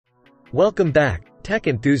Welcome back, tech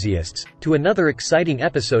enthusiasts, to another exciting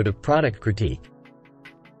episode of Product Critique.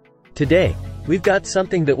 Today, we've got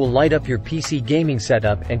something that will light up your PC gaming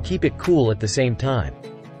setup and keep it cool at the same time.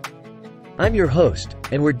 I'm your host,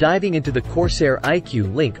 and we're diving into the Corsair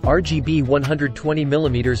iCUE Link RGB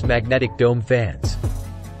 120mm magnetic dome fans.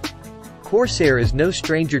 Corsair is no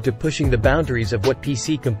stranger to pushing the boundaries of what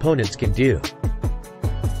PC components can do.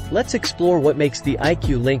 Let's explore what makes the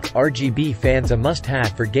iCUE Link RGB fans a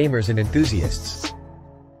must-have for gamers and enthusiasts.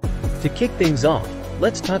 To kick things off,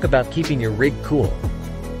 let's talk about keeping your rig cool.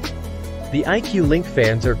 The iCUE Link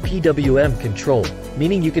fans are PWM controlled,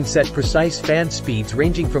 meaning you can set precise fan speeds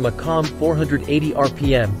ranging from a calm 480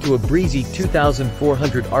 RPM to a breezy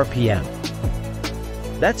 2400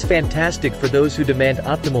 RPM. That's fantastic for those who demand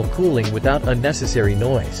optimal cooling without unnecessary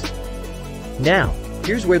noise. Now,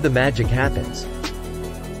 here's where the magic happens.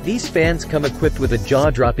 These fans come equipped with a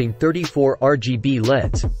jaw-dropping 34 RGB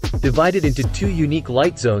LEDs, divided into two unique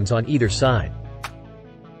light zones on either side.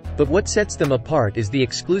 But what sets them apart is the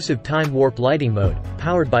exclusive time warp lighting mode,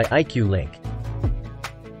 powered by iCUE Link.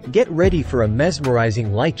 Get ready for a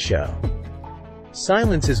mesmerizing light show.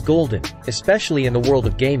 Silence is golden, especially in the world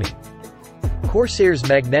of gaming. Corsair's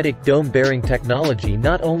magnetic dome-bearing technology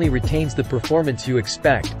not only retains the performance you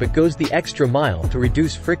expect but goes the extra mile to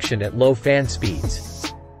reduce friction at low fan speeds.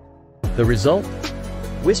 The result?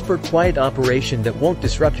 Whisper quiet operation that won't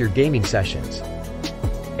disrupt your gaming sessions.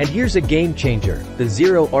 And here's a game changer, the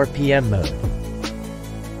 0 RPM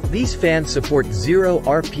mode. These fans support 0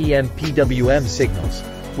 RPM PWM signals,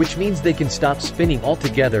 which means they can stop spinning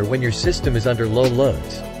altogether when your system is under low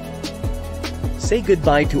loads. Say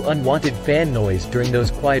goodbye to unwanted fan noise during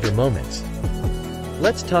those quieter moments.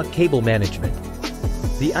 Let's talk cable management.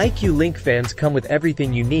 The iCUE Link fans come with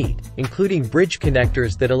everything you need, including bridge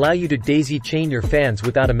connectors that allow you to daisy-chain your fans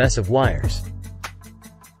without a mess of wires.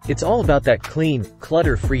 It's all about that clean,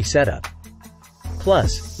 clutter-free setup.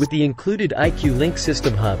 Plus, with the included iCUE Link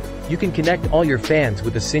System Hub, you can connect all your fans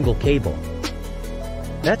with a single cable.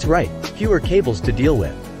 That's right, fewer cables to deal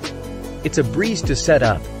with. It's a breeze to set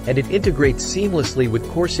up, and it integrates seamlessly with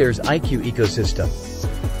Corsair's iCUE ecosystem.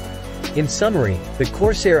 In summary, the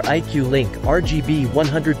Corsair iCUE Link RGB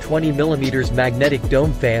 120mm magnetic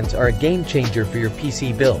dome fans are a game-changer for your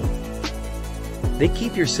PC build. They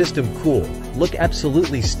keep your system cool, look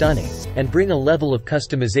absolutely stunning, and bring a level of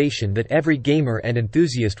customization that every gamer and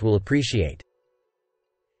enthusiast will appreciate.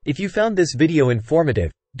 If you found this video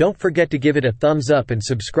informative, don't forget to give it a thumbs up and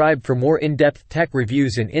subscribe for more in-depth tech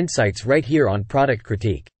reviews and insights right here on Product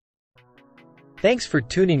Critique. Thanks for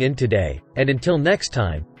tuning in today, and until next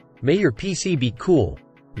time, may your PC be cool,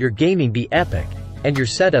 your gaming be epic, and your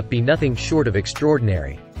setup be nothing short of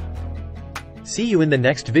extraordinary. See you in the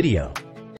next video.